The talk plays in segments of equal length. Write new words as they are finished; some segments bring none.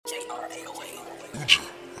Uja,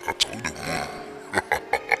 I told you, man.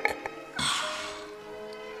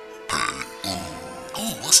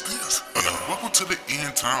 Ooh, what's this? Welcome to the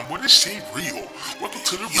end time, boy. This shit real. Welcome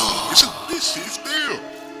to the real. This shit's real.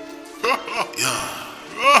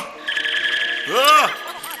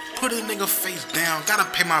 Put a nigga face down, gotta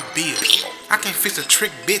pay my bills. I can't fix a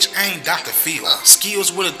trick, bitch, I ain't Dr. Phil.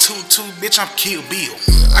 Skills with a 2-2, bitch, I'm Kill Bill.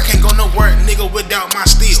 I can't go nowhere, nigga, without my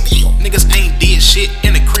steel. Niggas ain't did shit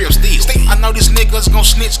in the crib still. I know these niggas gon'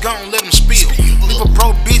 snitch, gon' let them spill. Leave a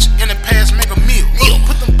bro bitch in the past, make a meal.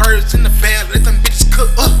 Put them birds in the bag, let them bitches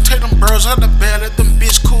cook. Take them birds out the bag, let them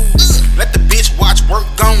bitch cool. Let the bitch watch work,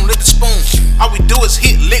 gon' let the spoon. All we do is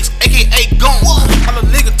hit licks, aka gone. All the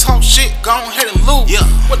nigga talk shit, gon' head and lose.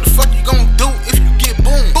 What the fuck you gon' do if you get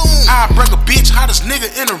boom? I break a bitch, hottest nigga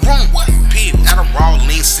in the room. Pill, out of raw,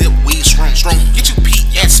 lean, sip, weed, strong. Get you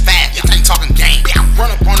PS5, if ain't talking game. Run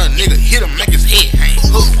up on a nigga, hit him, make his head hang.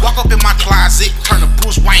 Walk up in my closet, turn to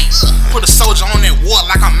Bruce Wayne. Put a soldier on that war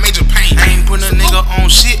like I'm Major Payne. I ain't putting a nigga on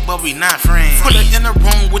shit, but we not friends. Put her in the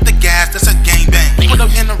room with the guys, that's a gangbang. Put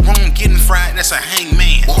her in the room getting fried, that's a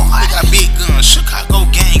hangman. We got big guns, Chicago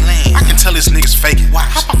gangland. I can tell this nigga's faking. Why?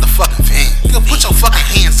 Hop off the fucking van. Nigga, put your fucking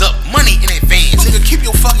hands up, money in advance. Nigga, keep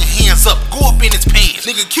your fucking hands up, go up in his pants.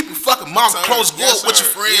 Nigga, keep your fucking mouth closed, go up with your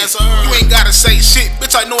friends. You ain't gotta say shit,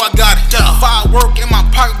 bitch, I know I got it. Firework in my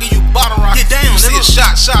pocket, give you bottle rock. Get down, nigga,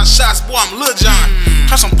 shots, boy, I'm Lil John.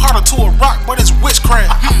 Turn some powder to a rock, but it's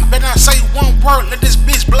witchcraft. Better not say one word, let this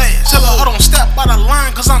bitch blast. Tell her, hold on, step by the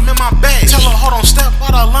line, cause I'm in my bag. Tell her, hold on, step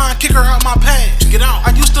by the line, kick her out my pad. Get out.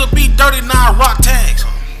 I used to be dirty, now I rock tags.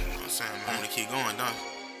 I'm saying, I'm gonna keep going, dog.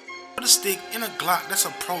 Put a stick in a Glock, that's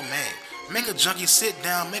a pro mag. Make a junkie sit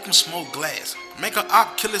down, make him smoke glass. Make a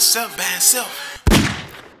op kill himself by himself.